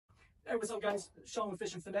Hey, what's up, guys? Sean with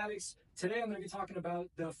Fishing Fanatics. Today I'm going to be talking about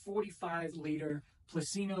the 45-liter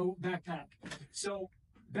PLUSINNO backpack. So,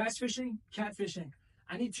 bass fishing, cat fishing.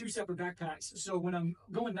 I need two separate backpacks. So when I'm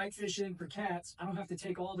going night fishing for cats, I don't have to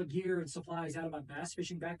take all the gear and supplies out of my bass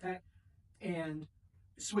fishing backpack and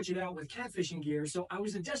switch it out with cat fishing gear. So I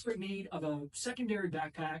was in desperate need of a secondary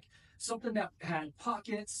backpack, something that had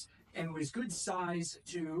pockets and was good size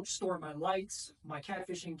to store my lights, my cat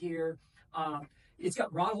fishing gear. It's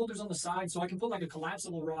got rod holders on the side, so I can put like a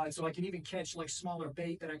collapsible rod, so I can even catch like smaller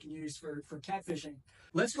bait that I can use for cat fishing.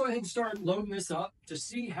 Let's go ahead and start loading this up to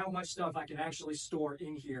see how much stuff I can actually store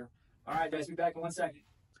in here. All right, guys, be back in 1 second.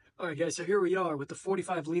 All right, guys, so here we are with the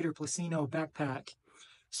 45-liter PLUSINNO backpack.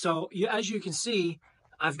 So as you can see,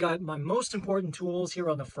 I've got my most important tools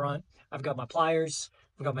here on the front. I've got my pliers,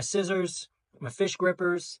 I've got my scissors, my fish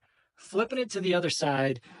grippers. Flipping it to the other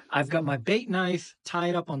side, I've got my bait knife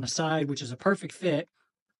tied up on the side, which is a perfect fit.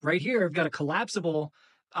 Right here, I've got a collapsible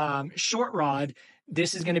short rod.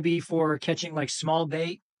 This is going to be for catching like small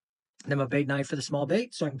bait. Then my bait knife for the small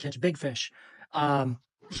bait, so I can catch big fish.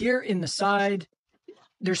 Here in the side,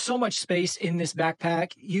 there's so much space in this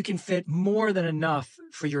backpack. You can fit more than enough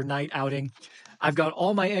for your night outing. I've got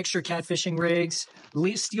all my extra catfishing rigs,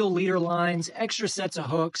 steel leader lines, extra sets of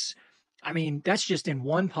hooks. I mean, that's just in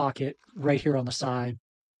one pocket right here on the side.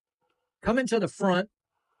 Coming to the front,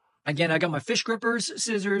 again, I got my fish grippers,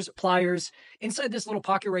 scissors, pliers. Inside this little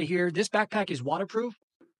pocket right here, this backpack is waterproof.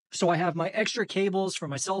 So I have my extra cables for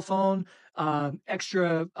my cell phone,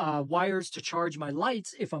 extra wires to charge my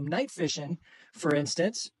lights if I'm night fishing, for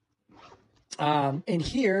instance. And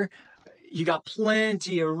here, you got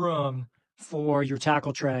plenty of room for your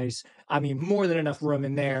tackle trays. I mean, more than enough room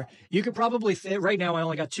in there. You could probably fit, right now I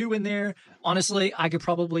only got 2 in there. Honestly, I could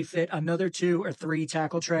probably fit another 2 or 3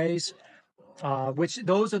 tackle trays, which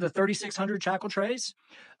those are the 3600 tackle trays.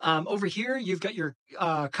 Over here, you've got your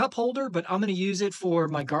cup holder, but I'm going to use it for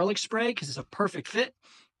my garlic spray because it's a perfect fit.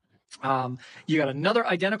 You got another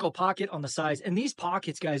identical pocket on the sides, and these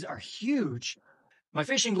pockets, guys, are huge. My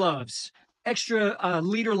fishing gloves, extra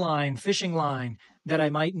leader line, fishing line that I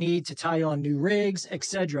might need to tie on new rigs,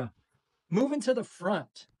 etc. Moving to the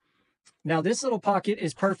front. Now, this little pocket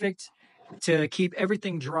is perfect to keep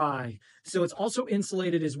everything dry. So it's also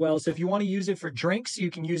insulated as well. So if you want to use it for drinks,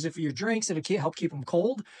 you can use it for your drinks. It'll help keep them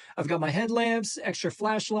cold. I've got my headlamps, extra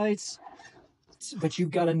flashlights, but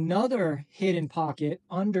you've got another hidden pocket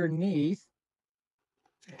underneath.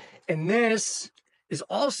 And this is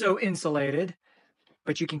also insulated,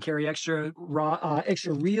 but you can carry extra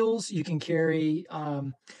reels. You can carry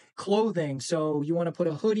clothing. So you want to put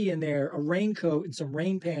a hoodie in there, a raincoat, and some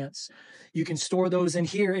rain pants. You can store those in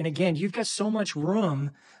here. And again, you've got so much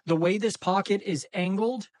room. The way this pocket is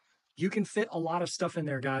angled, you can fit a lot of stuff in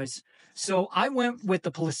there, guys. So I went with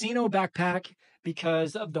the PLUSINNO backpack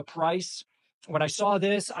because of the price. When I saw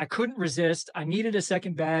this, I couldn't resist. I needed a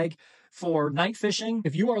second bag for night fishing.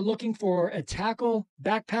 If you are looking for a tackle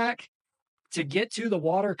backpack to get to the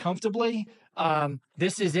water comfortably,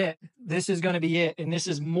 this is it. This is going to be it. And this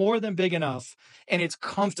is more than big enough. And it's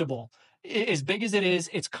comfortable. As big as it is,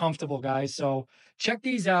 it's comfortable, guys. So check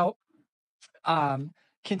these out.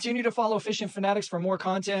 Continue to follow Fishing Fanatics for more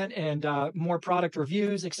content and more product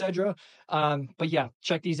reviews, etc. But yeah,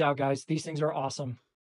 check these out, guys. These things are awesome.